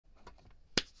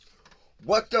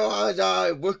What's going on,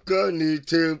 guys? What's good,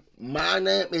 YouTube? My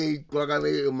name is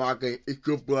Gregory, it's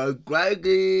your boy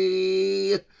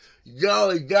Gregory.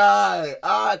 Yo, guys,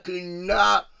 I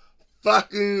cannot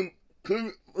fucking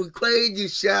crazy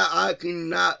shit. I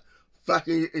cannot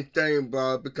fucking insane,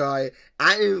 bro, because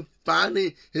I am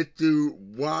finally hit to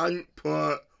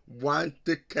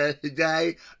 1.16K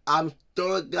today. I'm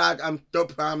so glad. I'm so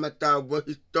proud of myself.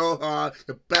 Working so hard,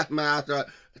 the best master.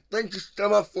 Thank you so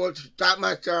much for starting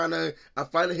my channel. I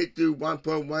finally hit the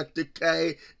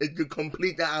 1.16K. It's the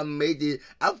complete that I made it.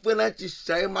 I feel like you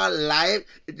saved my life.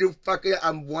 It's just fucking,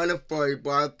 I'm wonderful,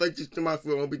 bro. Thank you so much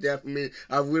for always there for me.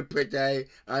 I really appreciate it.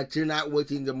 I cannot wait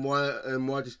to more and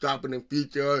more to stop in the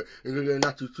future. And you're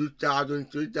not to 2,000,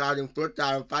 3,000,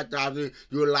 4,000, 5,000.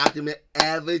 You're allowed me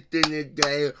every single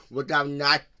day without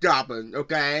not stopping,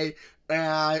 okay?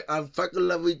 And I fucking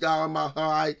love you down in my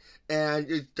heart. And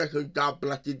it's just a God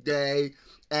bless you day.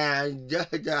 And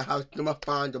just how so much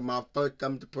fun to my first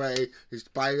time to play the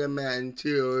Spider-Man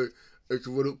 2. It's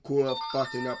really cool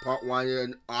fucking up part 1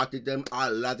 and after them. I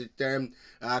love them.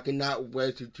 I cannot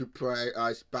wait to play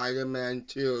Spider-Man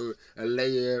 2 and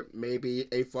later maybe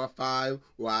 8:45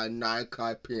 or 9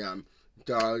 p.m.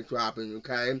 So it's happening,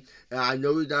 okay? And I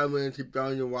know you don't want to keep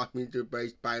going and watch me to play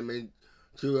Spider-Man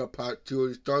to a part 2 of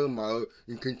the story mode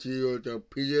and continue the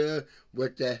Peter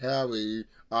with the Harry,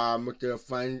 with their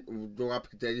friend go up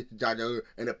to each other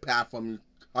in the path from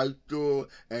high school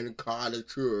and college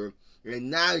too.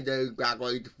 And now they got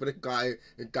ready for the guy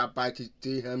and got by to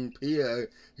see him here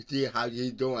to see how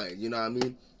he's doing, you know what I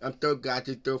mean? I'm so glad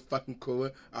he's so fucking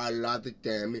cool. I love the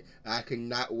game. I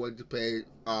cannot wait to play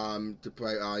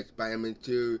Spider-Man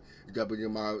 2. Double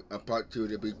my part 2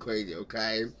 to be crazy,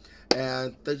 okay?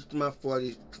 And thank you so much for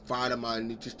this follow my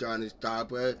new channel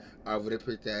Starboard. I really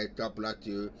appreciate it. God bless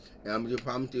you. And I'm just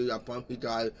promise you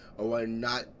guys I will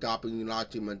not stopping you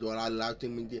watching and doing a lot of live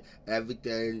streaming.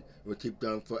 Everything will keep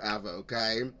going forever,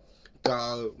 okay?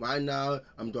 So right now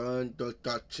I'm going to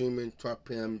start streaming 12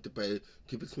 p.m. to play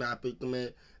Keep It Snap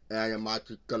Pigment and a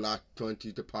Michael Color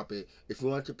 20 to puppet. If you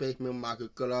want to pay me Michael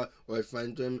Color or a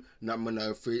friend him, not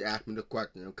know free ask me the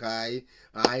question, okay?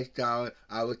 Alright, so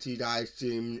I will see you guys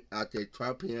soon at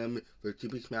 12 p.m. for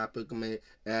Keep It Snap Pigment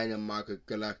and a Michael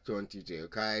Color 20,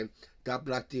 okay? God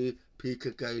bless you, please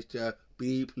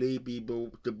please be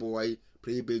the boy,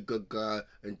 please be good girl,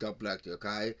 and God bless you,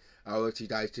 okay? I will see you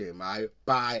guys soon, right?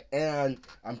 Bye, and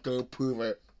I'm so prove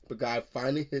it because I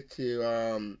finally hit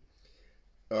to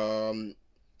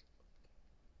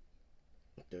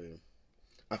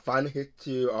I finally hit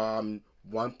to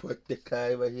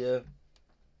 1.6K right here.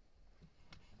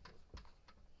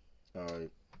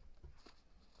 Alright.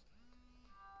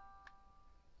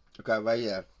 Okay, right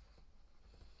here.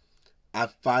 I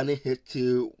finally hit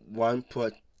to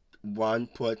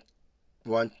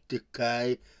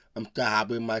 1.6K. I'm so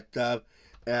happy with myself.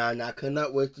 And I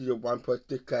cannot wait to the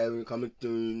 1.6K when coming to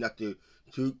not the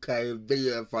 2K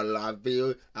video for a live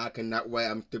video. I cannot wait.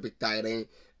 I'm super excited.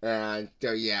 And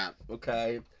so yeah,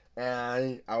 okay.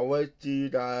 And I will see you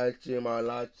guys in my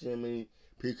live streaming.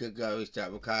 Peace and go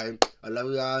stuff, okay? I love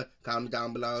you all. Comment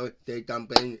down below. Say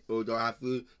something. Or don't have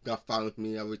to. Don't follow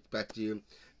me. I respect you.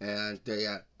 And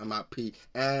yeah, I'm out. Peace.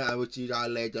 And I will see you all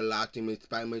later. Live streaming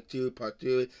Spider-Man 2 part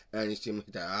 2. And streaming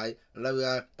that, alright? I love you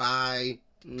all. Bye.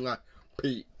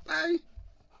 Peace. Bye.